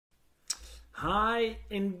Hi,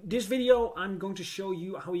 in this video I'm going to show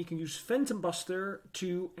you how you can use Phantom Buster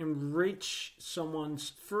to enrich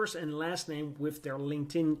someone's first and last name with their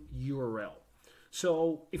LinkedIn URL.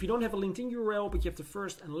 So if you don't have a LinkedIn URL but you have the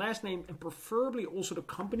first and last name and preferably also the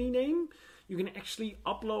company name, you can actually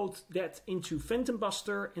upload that into Phantom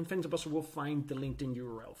Buster and Phantom Buster will find the LinkedIn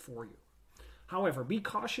URL for you. However, be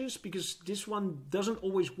cautious because this one doesn't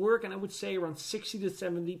always work, and I would say around 60 to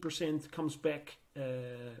 70% comes back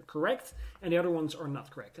correct, and the other ones are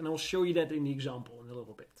not correct. And I'll show you that in the example in a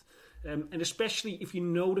little bit. And especially if you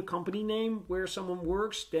know the company name where someone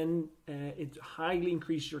works, then it highly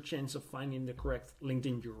increases your chance of finding the correct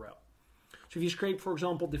LinkedIn URL. So if you scrape, for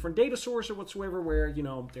example, different data source or whatsoever, where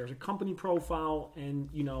there's a company profile and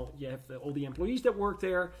you have all the employees that work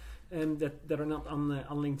there and that are not on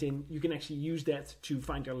LinkedIn, you can actually use that to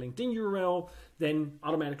find their LinkedIn URL, then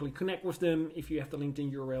automatically connect with them if you have the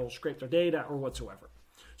LinkedIn URL, scrape their data or whatsoever.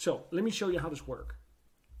 So let me show you how this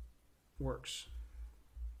works.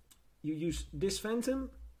 You use this Phantom.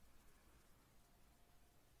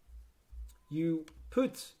 You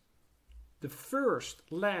put the first,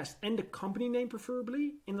 last, and the company name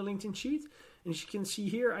preferably in the LinkedIn sheet. And as you can see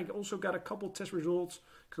here, I also got a couple test results.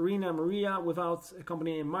 Karina, Maria without a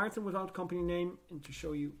company name, Martin without company name. And to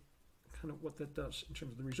show you kind of what that does in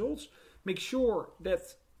terms of the results, make sure that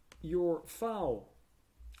your file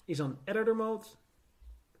is on editor mode.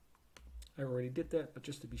 I already did that, but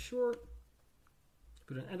just to be sure,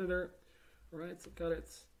 put an editor. All right, got it.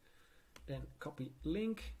 Then copy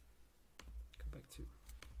link, come back to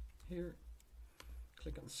here.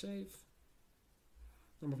 Click on save.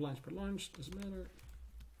 Number of lines per launch, doesn't matter.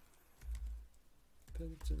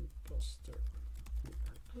 Phantom Buster.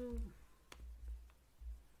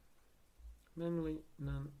 Manually,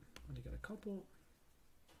 none. Only got a couple.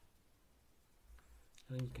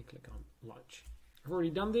 And then you can click on launch. I've already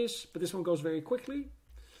done this, but this one goes very quickly.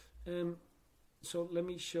 So let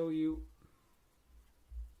me show you.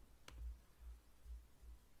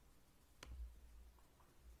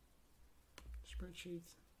 Spreadsheet.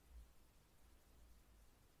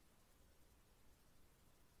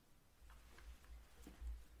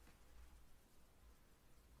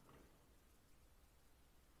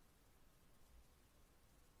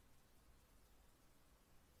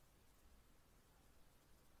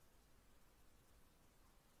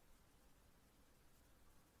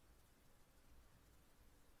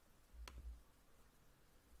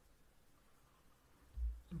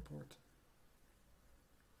 Import.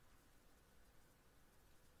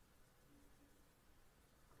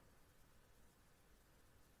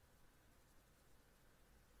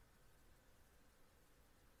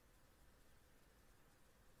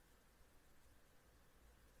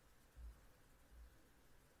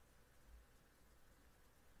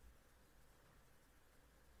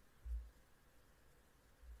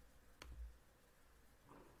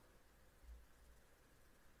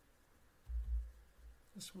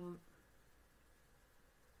 This one.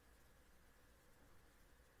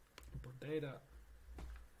 Import data.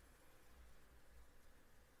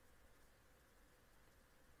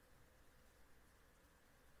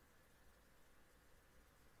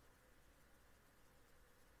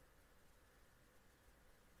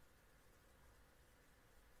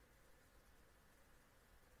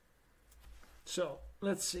 So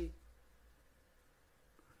let's see.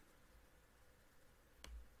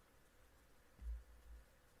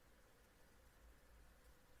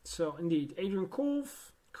 So indeed, Adrian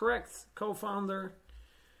Kolf, correct, co-founder.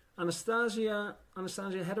 Anastasia,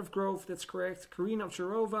 head of growth, that's correct. Karina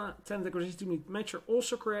Ovcharova, talent acquisition lead Matcher,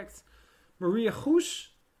 also correct. Maria Goes,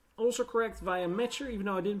 also correct via Matcher, even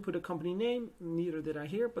though I didn't put a company name, neither did I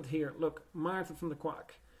here. But here, look, Maarten van der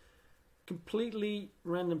Kwak, completely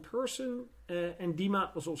random person. And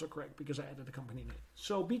Dima was also correct because I added the company name.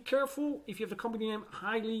 So be careful. If you have the company name,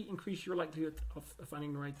 highly increase your likelihood of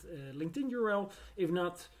finding the right LinkedIn URL. If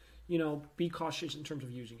not, be cautious in terms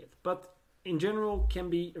of using it. But in general, can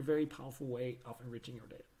be a very powerful way of enriching your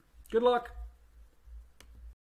data. Good luck.